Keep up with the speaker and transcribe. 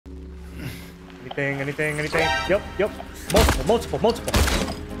Anything? Yep. Multiple.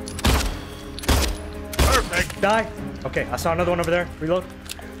 Perfect. Die. Okay, I saw another one over there. Reload.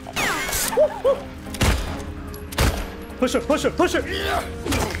 Woo. Push it.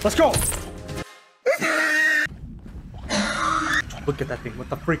 Let's go. Look at that thing. What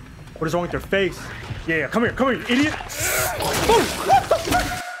the freak? What is wrong with your face? Yeah, come here, you idiot.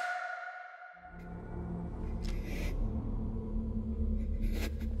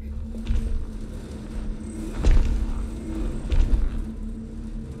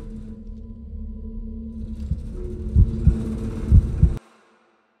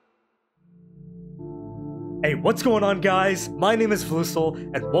 Hey, what's going on, guys? My name is Vlusel,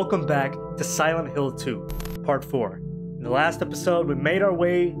 and welcome back to Silent Hill 2, Part 4. In the last episode, we made our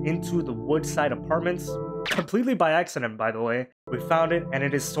way into the Woodside Apartments, completely by accident, by the way. We found it, and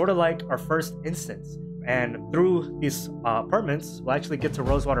it is sort of like our first instance. And through these apartments, we'll actually get to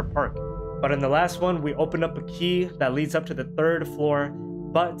Rosewater Park. But in the last one, we opened up a key that leads up to the 3rd floor,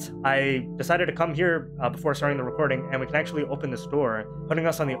 but I decided to come here before starting the recording, and we can actually open this door, putting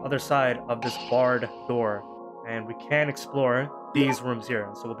us on the other side of this barred door. And we can explore these rooms here.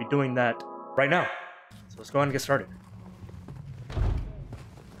 So we'll be doing that right now. So let's go ahead and get started.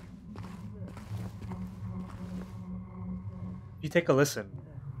 If you take a listen.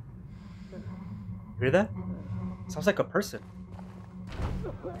 You hear that? Sounds like a person.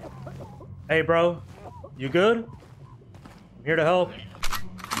 Hey, bro. You good? I'm here to help.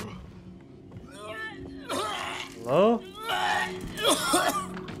 Hello?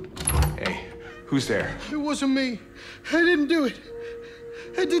 Hey, who's there? It wasn't me. I didn't do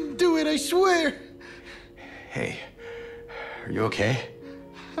it. I swear. Hey, are you okay?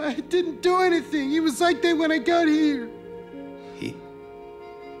 I didn't do anything. He was like that when I got here. He?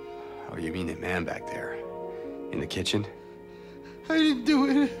 Oh, you mean the man back there? In the kitchen? I didn't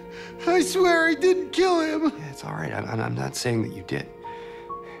do it. I swear I didn't kill him. Yeah, it's all right. I'm not saying that you did.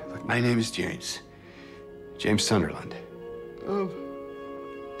 Look, my name is James. James Sunderland.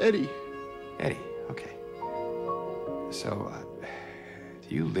 Eddie. Eddie, okay. So,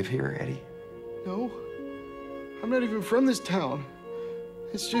 do you live here, Eddie? No. I'm not even from this town.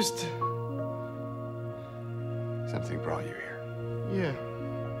 It's just... Something brought you here.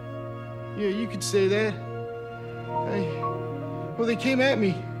 Yeah, you could say that. Well, they came at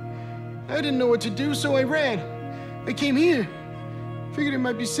me. I didn't know what to do, so I ran. I came here. Figured it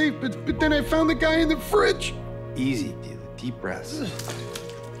might be safe, but then I found the guy in the fridge. Easy, deep breaths.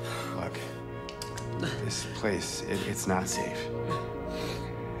 Look, this place, it's not safe.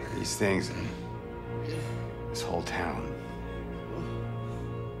 These things, this whole town,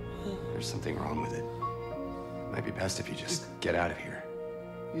 there's something wrong with it. Might be best if you just get out of here.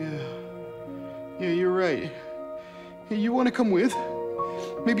 Yeah, you're right. Hey, you want to come with?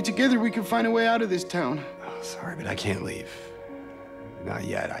 Maybe together we can find a way out of this town. Oh, sorry, but I can't leave. Not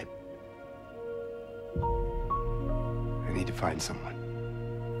yet. I need to find someone.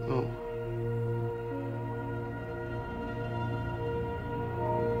 Oh.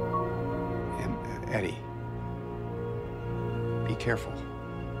 And, Eddie, be careful.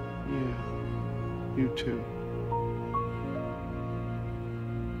 Yeah, you too.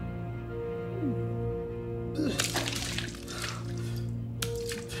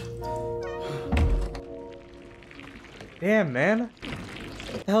 Damn, man.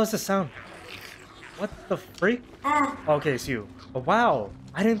 What the hell is the sound? What the freak? Okay, it's you. But wow,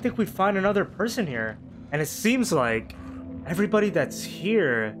 I didn't think we'd find another person here. And it seems like everybody that's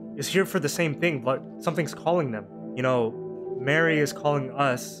here is here for the same thing, but something's calling them. You know, Mary is calling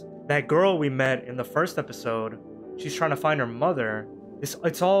us. That girl we met in the first episode, she's trying to find her mother.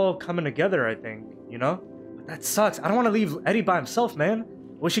 It's all coming together, I think, you know? But that sucks. I don't want to leave Eddie by himself, man.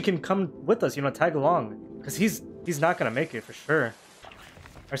 Wish he can come with us, you know, tag along. Because he's not gonna make it for sure.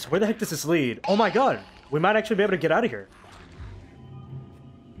 Alright, so where the heck does this lead? Oh my god! We might actually be able to get out of here.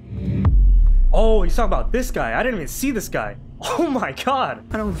 Oh, he's talking about this guy. I didn't even see this guy. Oh my god!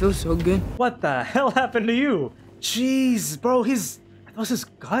 I don't feel so good. What the hell happened to you? Jeez, bro, are those his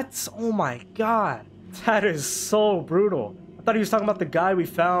guts? Oh my god. That is so brutal. I thought he was talking about the guy we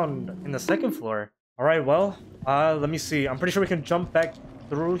found in the 2nd floor. Alright, well, let me see. I'm pretty sure we can jump back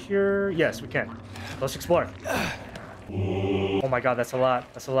through here. Yes, we can. Let's explore. Oh my god, that's a lot.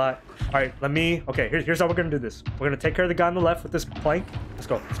 All right, okay, here's how we're gonna do this. We're gonna take care of the guy on the left with this plank. Let's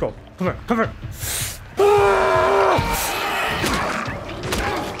go. Come here.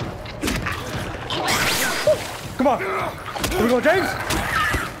 Come on. Here we go, James.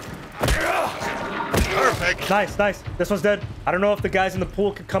 Perfect. Nice. This one's dead. I don't know if the guys in the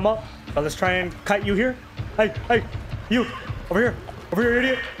pool could come up, but let's try and kite you here. Hey, you. Over here,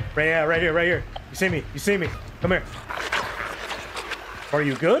 idiot. Right, yeah, right here, right here. You see me? You see me? Come here. Are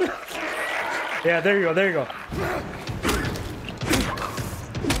you good? Yeah, there you go, there you go.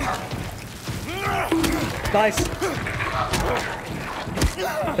 Nice.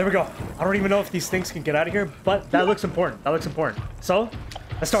 There we go. I don't even know if these things can get out of here, but that looks important. That looks important. So,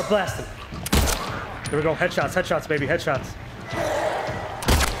 let's start blasting. There we go. Headshots, headshots, baby, headshots.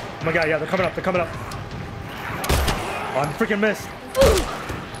 Oh my god, yeah, they're coming up, they're coming up. Oh, I'm freaking missed.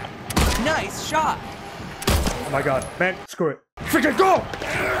 Nice shot. Oh my god, man, screw it. Freaking go!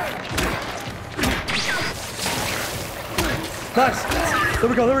 Nice. There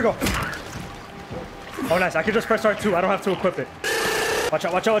we go, there we go. Oh, nice. I can just press R2. I don't have to equip it. Watch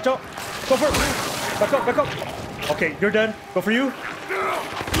out, watch out, watch out. Go for it. Back up, back up. Okay, you're dead. Go for you.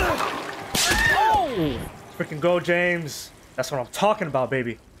 Oh! Freaking go, James. That's what I'm talking about,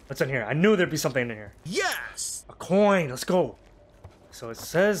 baby. What's in here? I knew there'd be something in here. Yes. A coin. Let's go. So it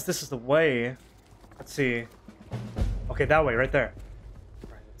says this is the way. Let's see. Okay, that way, right there.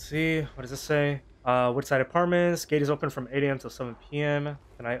 All right, let's see. What does this say? Woodside Apartments. Gate is open from 8 a.m. till 7 p.m.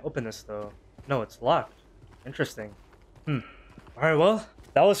 Can I open this, though? No, it's locked. Interesting. All right, well,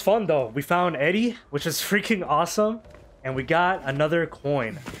 that was fun, though. We found Eddie, which is freaking awesome. And we got another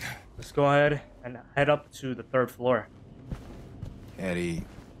coin. Let's go ahead and head up to the 3rd floor. Eddie,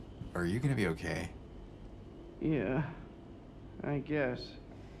 are you gonna be okay? Yeah, I guess.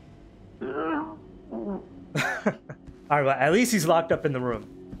 All right, well, at least he's locked up in the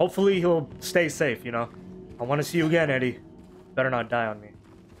room. Hopefully he'll stay safe, you know. I want to see you again, Eddie. Better not die on me.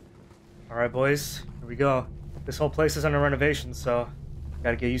 All right, boys, here we go. This whole place is under renovation, so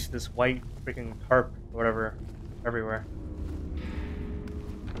gotta get used to this white freaking tarp or whatever everywhere.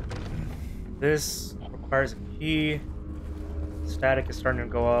 This requires a key. Static is starting to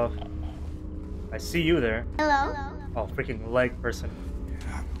go off. I see you there. Hello. Oh, freaking leg person.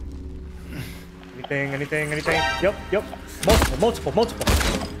 Anything, anything, anything? Yep, yep. Multiple, multiple, multiple.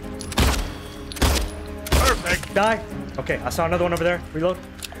 Perfect. Die. Okay, I saw another one over there. Reload.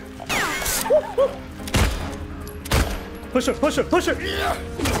 Woo, woo. Push it, push it, push it.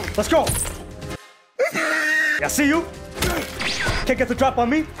 Let's go. Yeah, I see you. Can't get the drop on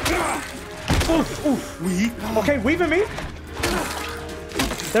me. Oof, oof. Weave. Okay, weaving me.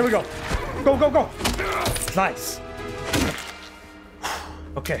 There we go. Go, go, go. Nice.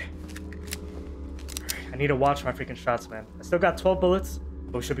 Okay. I need to watch my freaking shots, man. I still got 12 bullets,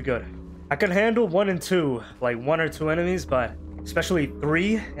 but we should be good. I can handle 1 and 2, like 1 or 2 enemies, but especially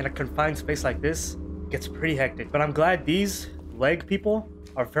 3 in a confined space like this gets pretty hectic. But I'm glad these leg people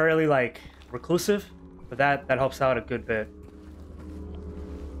are fairly like reclusive, but that helps out a good bit.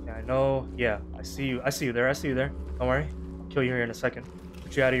 Yeah, I know. Yeah, I see you. I see you there. I see you there. Don't worry. I'll kill you here in a second.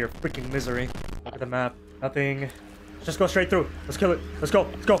 Get you out of your freaking misery. Look at the map. Nothing. Just go straight through. Let's kill it. Let's go.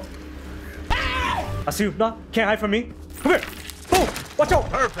 Let's go. I see you. No, can't hide from me. Come here. Boom. Watch out.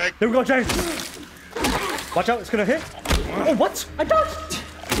 Perfect. There we go, James. Watch out. It's gonna hit. Oh, what? I dodged.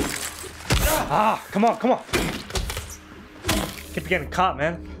 Ah, come on. Come on. Keep getting caught,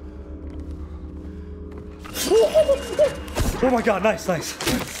 man. Oh my god. Nice, nice.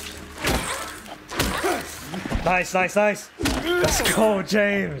 Nice, nice, nice. Let's go,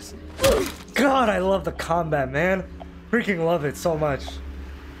 James. God, I love the combat, man. Freaking love it so much.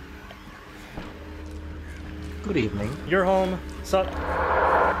 Good evening. You're home. What's up?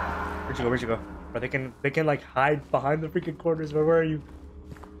 Where'd you go? Where'd you go? Or they can like hide behind the freaking corners. Where are you?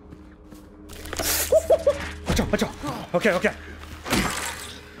 Watch out! Watch out! Okay, okay.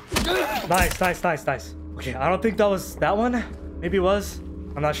 Nice, nice, nice, nice. Okay, I don't think that was that one. Maybe it was.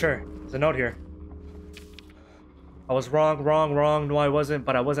 I'm not sure. There's a note here. I was wrong, wrong, wrong. No, I wasn't,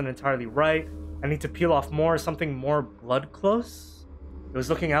 but I wasn't entirely right. I need to peel off more. Something more blood close. It was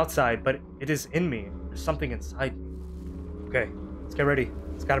looking outside, but it is in me. There's something inside me. Okay, let's get ready.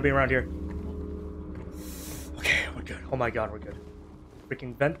 It's gotta be around here. Okay, we're good. Oh my god, we're good.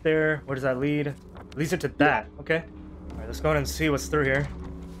 Freaking vent there. Where does that lead? It leads into that. Okay. All right, let's go ahead and see what's through here.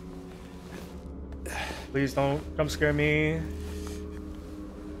 Please don't jump scare me.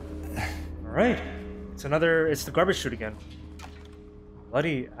 All right. It's the garbage chute again.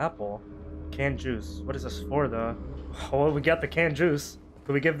 Bloody apple. Canned juice. What is this for, though? Oh, well, we got the canned juice.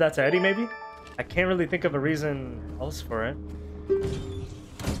 Could we give that to Eddie, maybe? I can't really think of a reason else for it.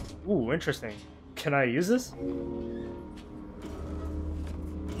 Ooh, interesting. Can I use this?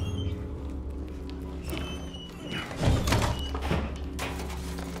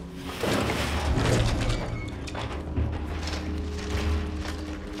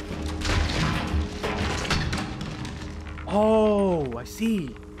 Oh, I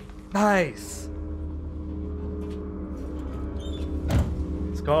see. Nice.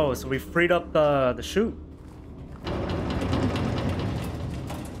 Let's go. So we freed up the chute.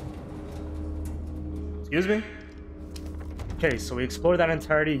 Excuse me? Okay, so we explored that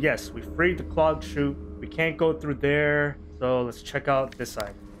entirety. Yes, we freed the clogged chute. We can't go through there. So let's check out this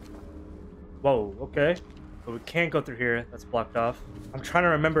side. Whoa, okay. But we can't go through here. That's blocked off. I'm trying to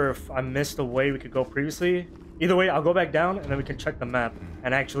remember if I missed a way we could go previously. Either way, I'll go back down and then we can check the map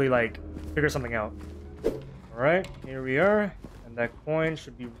and actually like figure something out. All right, here we are. And that coin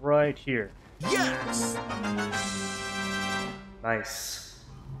should be right here. Yes! Nice.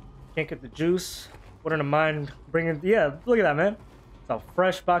 Can't get the juice. Wouldn't mind bringing... Yeah, look at that, man. It's a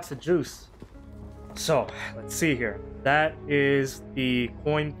fresh box of juice. So, let's see here. That is the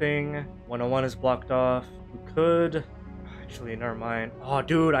coin thing. 101 is blocked off. We could... Actually, never mind. Oh,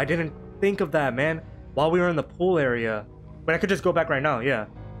 dude, I didn't think of that, man. While we were in the pool area. But I could just go back right now, yeah.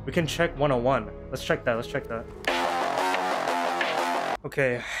 We can check 101. Let's check that, let's check that.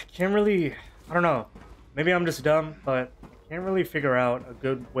 Okay, I can't really... I don't know. Maybe I'm just dumb, but... can't really figure out a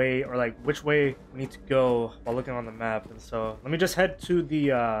good way or like which way we need to go while looking on the map. And so let me just head to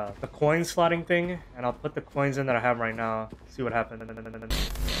the coin slotting thing and I'll put the coins in that I have right now, see what happens.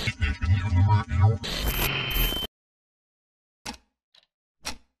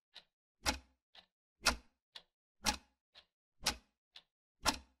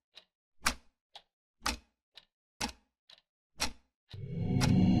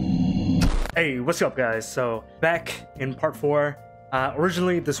 Hey, what's up guys? So back in part 4.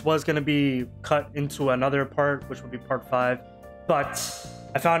 Originally this was going to be cut into another part, which would be part 5, but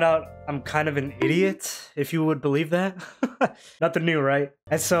I found out I'm kind of an idiot, if you would believe that. Nothing new, right?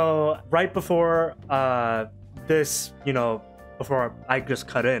 And so right before this, you know, before I just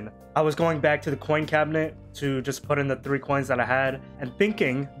cut in, I was going back to the coin cabinet to just put in the 3 coins that I had and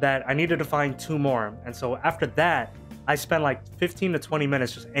thinking that I needed to find 2 more. And so after that, I spent like 15 to 20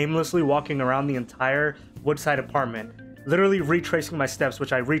 minutes just aimlessly walking around the entire Woodside apartment, literally retracing my steps,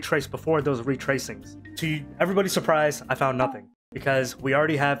 which I retraced before those retracings. To everybody's surprise, I found nothing because we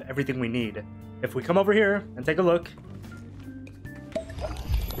already have everything we need. If we come over here and take a look... Oh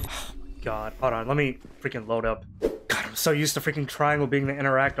my god, hold on, let me freaking load up. God, I'm so used to freaking triangle being to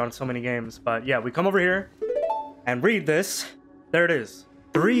interact on so many games. But yeah, we come over here and read this. There it is.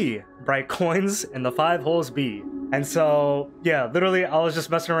 3 bright coins in the 5 holes B. And so, yeah, literally I was just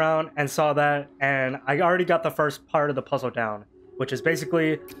messing around and saw that, and I already got the first part of the puzzle down, which is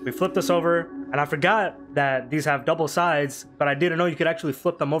basically, we flip this over, and I forgot that these have double sides, but I didn't know you could actually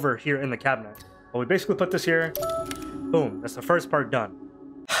flip them over here in the cabinet. But we basically put this here, boom, that's the first part done.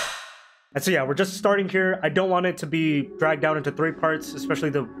 And so yeah, we're just starting here. I don't want it to be dragged down into 3 parts, especially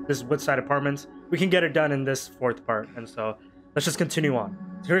this Woodside Apartments. We can get it done in this 4th part, and so let's just continue on.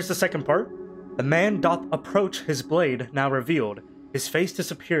 So here's the second part. The man doth approach his blade now revealed. His face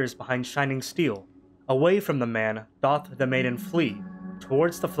disappears behind shining steel. Away from the man doth the maiden flee.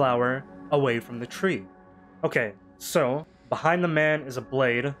 Towards the flower, away from the tree. Okay, so behind the man is a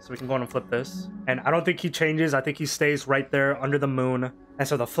blade, so we can go on and flip this. And I don't think he changes. I think he stays right there under the moon. And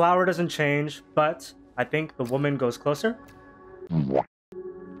so the flower doesn't change, but I think the woman goes closer.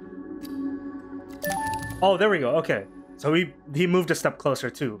 Oh, there we go. Okay. So he moved a step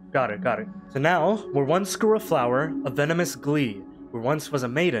closer too. Got it, got it. So now, where once grew a flower, a venomous glee, where once was a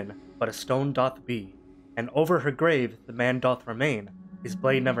maiden, but a stone doth be. And over her grave the man doth remain, his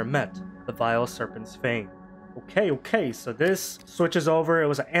blade never met the vile serpent's fang. Okay, so this switches over. It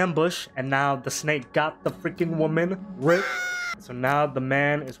was an ambush, and now the snake got the freaking woman. Rip. So now the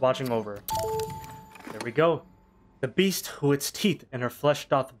man is watching over. There we go. The beast who its teeth in her flesh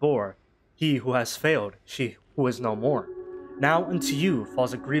doth bore, he who has failed, she who is no more. Now unto you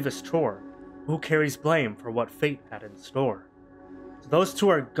falls a grievous chore. Who carries blame for what fate had in store? So those 2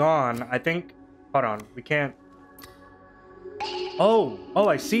 are gone. I think... Hold on. We can't... Oh,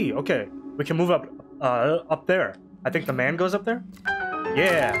 I see. Okay. We can move up there. I think the man goes up there?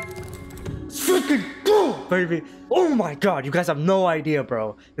 Yeah. Let's freaking go, baby. Oh my god. You guys have no idea,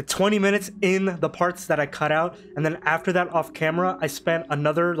 bro. The 20 minutes in the parts that I cut out, and then after that off camera, I spent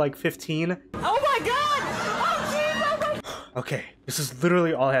another like 15. Oh my god! Okay, this is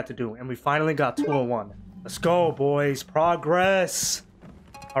literally all I had to do, and we finally got 201. Let's go, boys. Progress!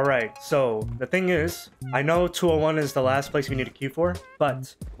 Alright, so the thing is, I know 201 is the last place we need to queue for,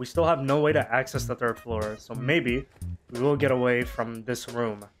 but we still have no way to access the 3rd floor, so maybe we will get away from this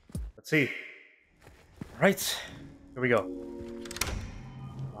room. Let's see. Alright, here we go.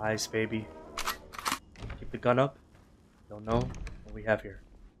 Nice, baby. Keep the gun up. Don't know what we have here.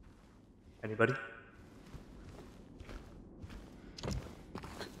 Anybody?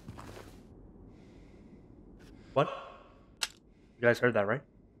 What? You guys heard that, right?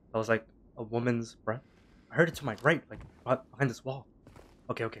 That was like a woman's breath. I heard it to my right, like behind this wall.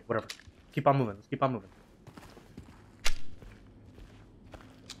 Okay, okay, whatever. Keep on moving. Let's keep on moving.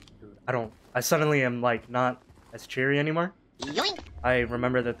 Dude, I suddenly am like not as cheery anymore. Yoink. I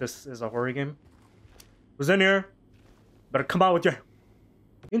remember that this is a horror game. Who's in here? Better come out with your...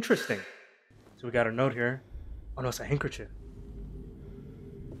 Interesting. So we got a note here. Oh no, it's a handkerchief.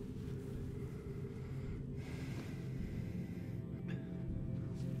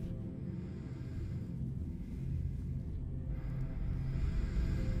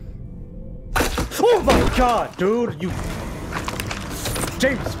 Oh my god, dude, you...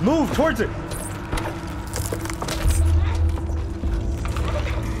 James, move towards it!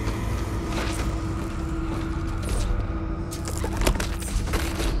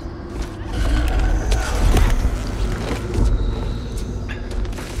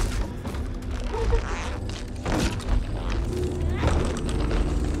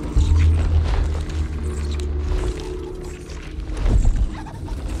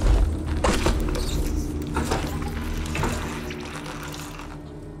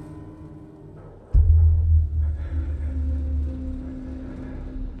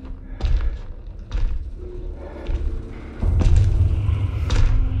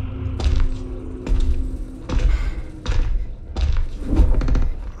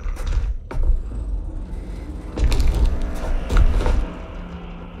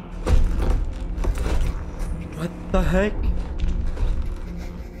 What the heck?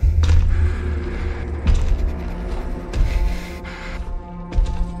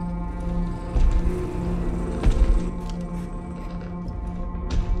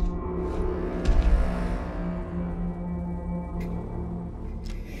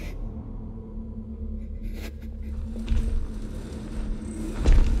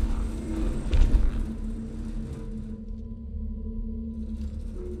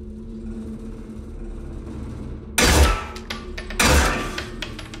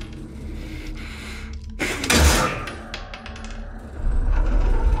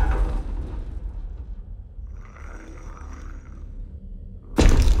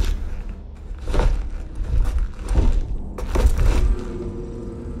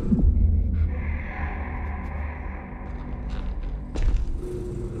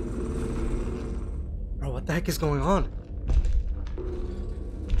 What the heck is going on?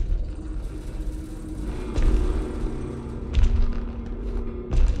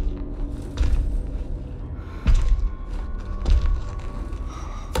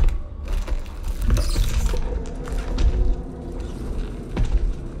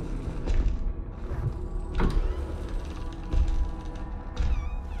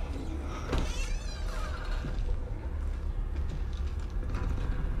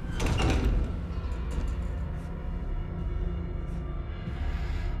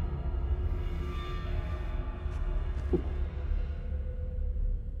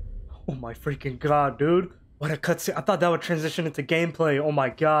 Oh my freaking god, dude. What a cutscene. I thought that would transition into gameplay. Oh my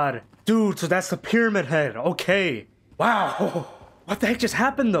god. Dude, so that's the pyramid head. Okay. Wow. What the heck just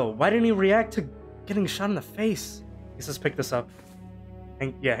happened though? Why didn't he react to getting shot in the face? Let's pick this up.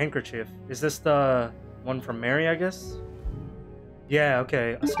 Yeah, handkerchief. Is this the one from Mary, I guess? Yeah,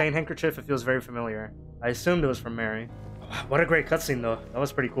 okay. A stained handkerchief. It feels very familiar. I assumed it was from Mary. What a great cutscene though. That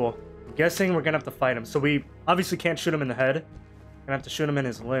was pretty cool. I'm guessing we're gonna have to fight him. So we obviously can't shoot him in the head. Gonna have to shoot him in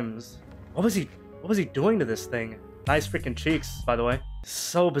his limbs. What was he doing to this thing? Nice freaking cheeks, by the way.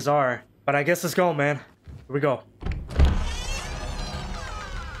 So bizarre. But I guess let's go, man. Here we go.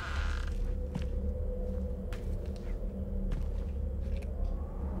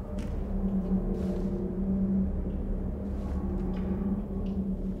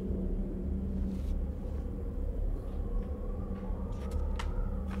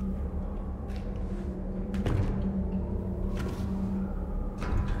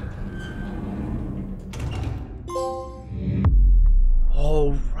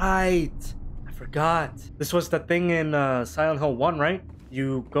 Oh, right. I forgot. This was the thing in Silent Hill 1, right?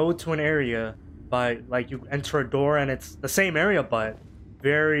 You go to an area, but like you enter a door and it's the same area, but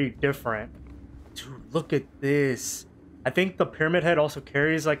very different. Dude, look at this. I think the pyramid head also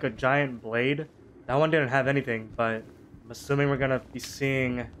carries like a giant blade. That one didn't have anything, but I'm assuming we're gonna be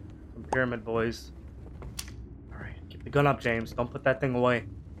seeing some pyramid boys. Alright, keep the gun up, James. Don't put that thing away.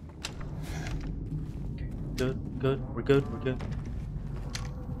 Okay, good, good. We're good, we're good.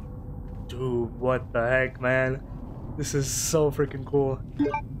 Dude, what the heck, man? This is so freaking cool.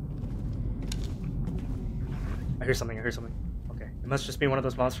 I hear something, I hear something. Okay, it must just be one of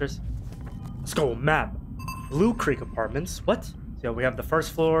those monsters. Let's go, map. Blue Creek Apartments, what? So yeah, we have the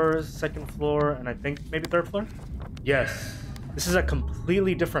first floor, second floor, and I think maybe third floor? Yes. This is a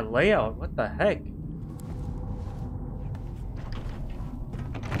completely different layout. What the heck?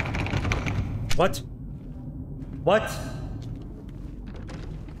 What? What?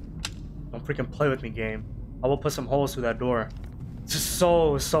 Don't freaking play with me, game. I will put some holes through that door. It's just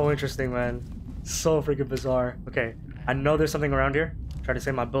so interesting, man. So freaking bizarre. Okay, I know there's something around here. Try to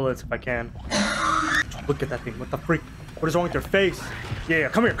save my bullets if I can. Look at that thing. What the freak? What is wrong with your face? Yeah,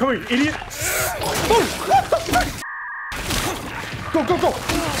 come here, you idiot. Oh, what the freak? Go, go, go.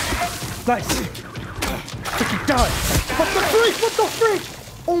 Nice. Freaking die. What the freak? What the freak?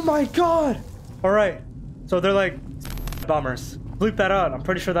 Oh my god. All right. So they're like bombers. Bleep that out. I'm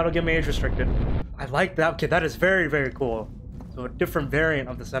pretty sure that'll get me age restricted. I like that. Okay, that is very cool. So a different variant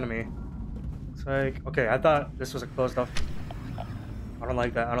of this enemy. It's like, okay, I thought this was a closed off. I don't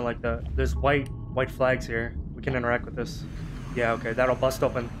like that. I don't like that. There's white flags here. We can interact with this. Yeah, okay, that'll bust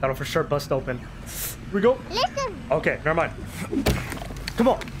open. That'll for sure bust open. Here we go. Listen. Okay, never mind. Come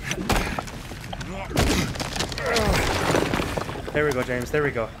on. There we go, James. There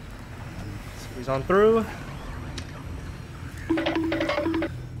we go. Squeeze on through. Come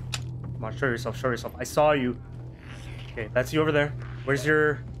on, show yourself, show yourself. I saw you. Okay, that's you over there. Where's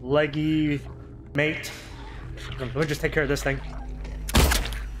your leggy mate? Let me just take care of this thing.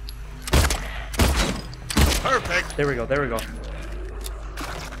 Perfect. There we go, there we go.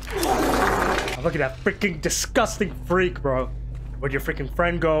 Oh, look at that freaking disgusting freak, bro. Where'd your freaking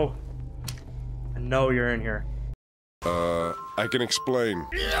friend go? I know you're in here. I can explain.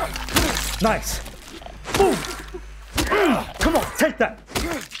 Nice. Boom. Come on, take that.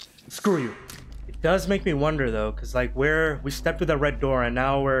 Screw you. It does make me wonder though, because like we stepped through that red door and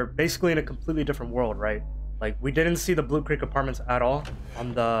now we're basically in a completely different world, right? Like we didn't see the Blue Creek apartments at all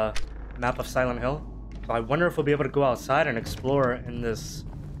on the map of Silent Hill. So I wonder if we'll be able to go outside and explore in this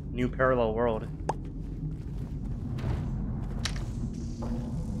new parallel world.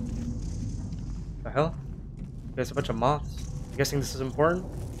 The hell? There's a bunch of moths. I'm guessing this is important.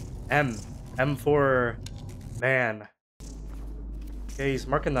 M for man. Okay, he's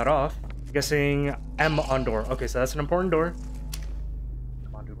marking that off. I'm guessing M on door. Okay, so that's an important door.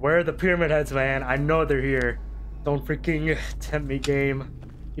 Come on, dude. Where are the pyramid heads, man? I know they're here. Don't freaking tempt me, game.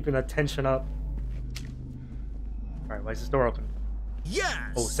 Keeping that tension up. Alright, why is this door open? Yes.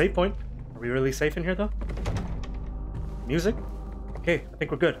 Oh, save point. Are we really safe in here, though? Music? Okay, I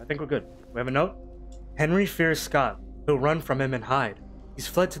think we're good. I think we're good. We have a note. Henry fears Scott. He'll run from him and hide. He's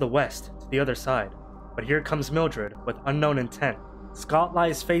fled to the west, to the other side. But here comes Mildred, with unknown intent. Scott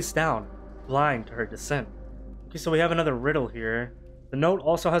lies face down, blind to her descent. Okay, so we have another riddle here. The note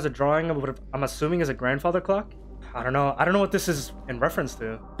also has a drawing of what I'm assuming is a grandfather clock. I don't know. I don't know what this is in reference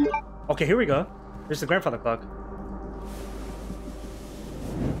to. Okay, here we go. There's the grandfather clock.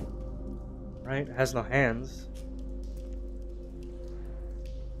 Right, it has no hands.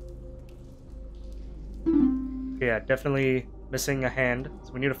 Okay, yeah, definitely missing a hand.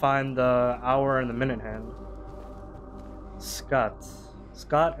 So we need to find the hour and the minute hand. Scott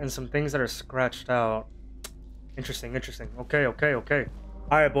and some things that are scratched out. Interesting. Okay.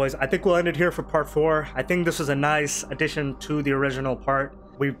 Alright, boys, I think we'll end it here for part 4. I think this was a nice addition to the original part.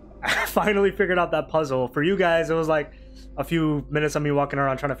 We finally figured out that puzzle. For you guys, it was like a few minutes of me walking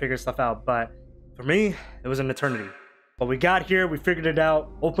around trying to figure stuff out, but for me, it was an eternity. But we got here, we figured it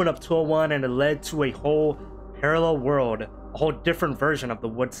out, opened up 201, and it led to a whole parallel world, a whole different version of the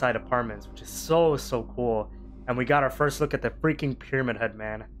Woodside Apartments, which is so cool. And we got our first look at the freaking Pyramid Head,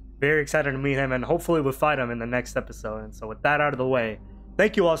 man. Very excited to meet him, and hopefully we'll fight him in the next episode. And so with that out of the way,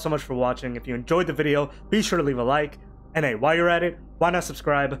 thank you all so much for watching. If you enjoyed the video, be sure to leave a like. And hey, while you're at it, why not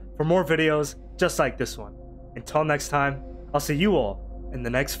subscribe for more videos just like this one. Until next time, I'll see you all in the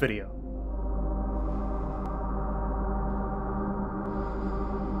next video.